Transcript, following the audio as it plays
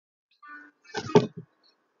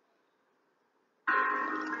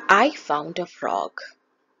I found a frog.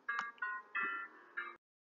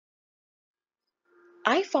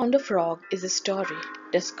 I Found a Frog is a story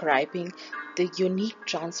describing the unique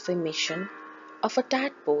transformation of a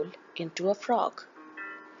tadpole into a frog.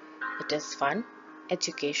 It is fun,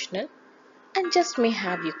 educational, and just may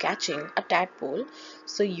have you catching a tadpole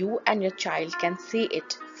so you and your child can see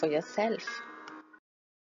it for yourself.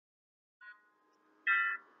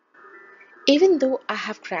 Even though I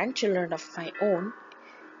have grandchildren of my own,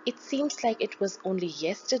 it seems like it was only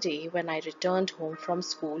yesterday when I returned home from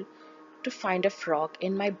school to find a frog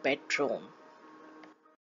in my bedroom.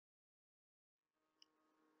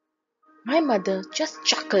 My mother just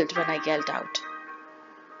chuckled when I yelled out,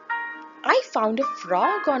 I found a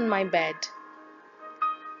frog on my bed.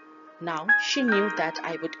 Now she knew that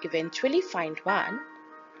I would eventually find one,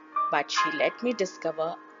 but she let me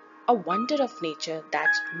discover a wonder of nature that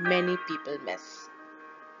many people miss.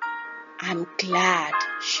 I'm glad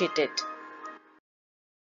she did.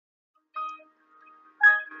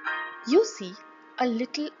 You see, a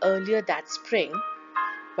little earlier that spring,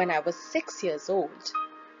 when I was 6 years old,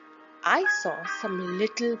 I saw some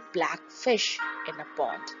little black fish in a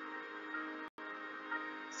pond.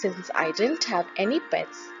 Since I didn't have any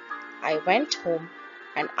pets, I went home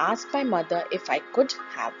and asked my mother if I could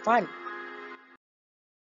have one.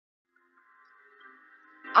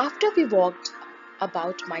 After we walked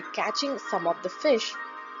about my catching some of the fish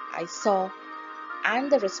I saw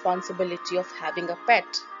and the responsibility of having a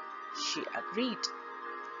pet, she agreed.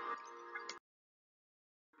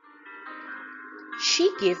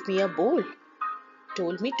 She gave me a bowl,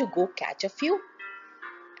 told me to go catch a few,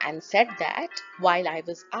 and said that while I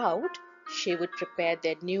was out, she would prepare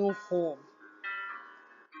their new home.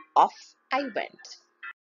 Off I went.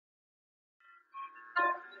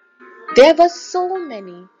 There were so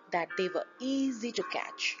many that they were easy to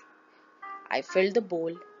catch. I filled the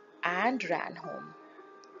bowl and ran home.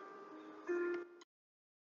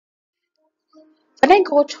 When I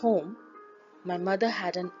got home, my mother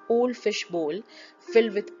had an old fish bowl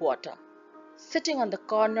filled with water sitting on the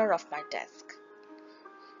corner of my desk.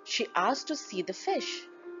 She asked to see the fish,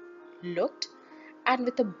 looked, and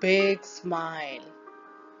with a big smile,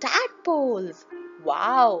 Tadpoles!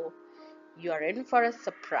 Wow, you're in for a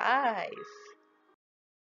surprise.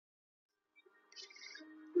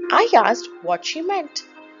 I asked what she meant,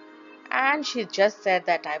 and she just said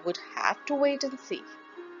that I would have to wait and see,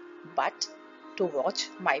 but to watch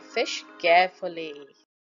my fish carefully.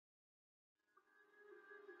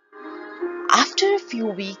 After a few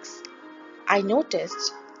weeks, I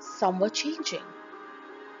noticed some were changing.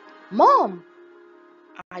 Mom!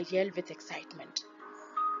 I yelled with excitement.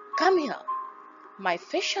 Come here! My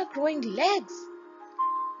fish are growing legs!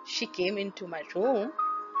 She came into my room,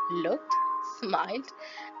 looked, smiled,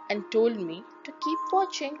 and told me to keep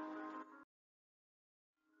watching.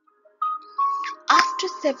 After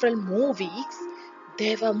several more weeks,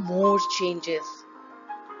 there were more changes.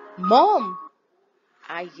 Mom!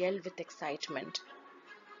 I yelled with excitement.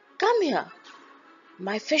 Come here!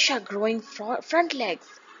 My fish are growing front legs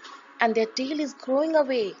and their tail is growing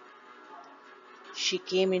away. She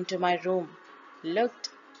came into my room, looked,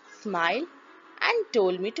 smiled, and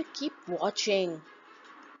told me to keep watching.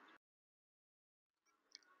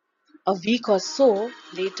 A week or so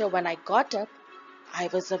later, when I got up, I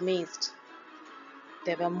was amazed.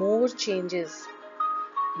 There were more changes.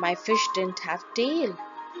 My fish didn't have tail.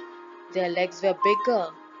 Their legs were bigger,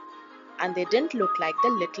 and they didn't look like the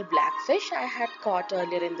little black fish I had caught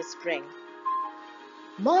earlier in the spring.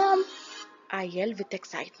 Mom! I yelled with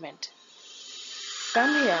excitement.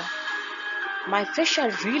 Come here. My fish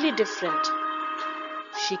are really different.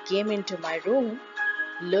 She came into my room,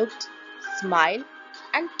 looked, smiled,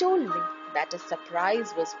 and told me that a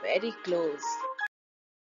surprise was very close.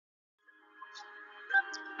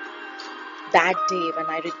 That day, when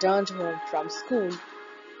I returned home from school,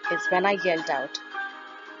 is when I yelled out,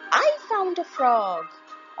 I found a frog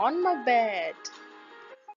on my bed.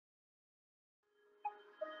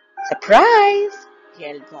 Surprise!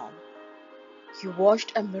 Yelled Mom. You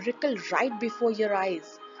watched a miracle right before your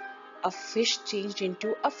eyes. A fish changed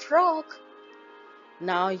into a frog.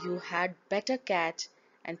 Now you had better catch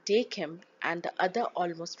and take him and the other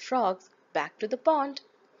almost frogs back to the pond.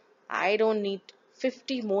 I don't need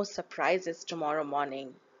 50 more surprises tomorrow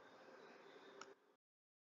morning.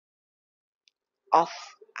 Off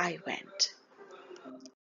I went.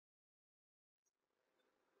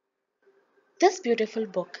 This beautiful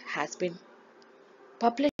book has been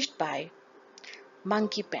published by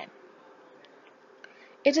Monkey Pen.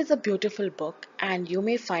 It is a beautiful book and you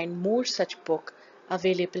may find more such book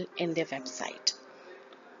available in their website.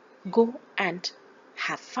 Go and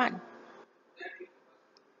have fun.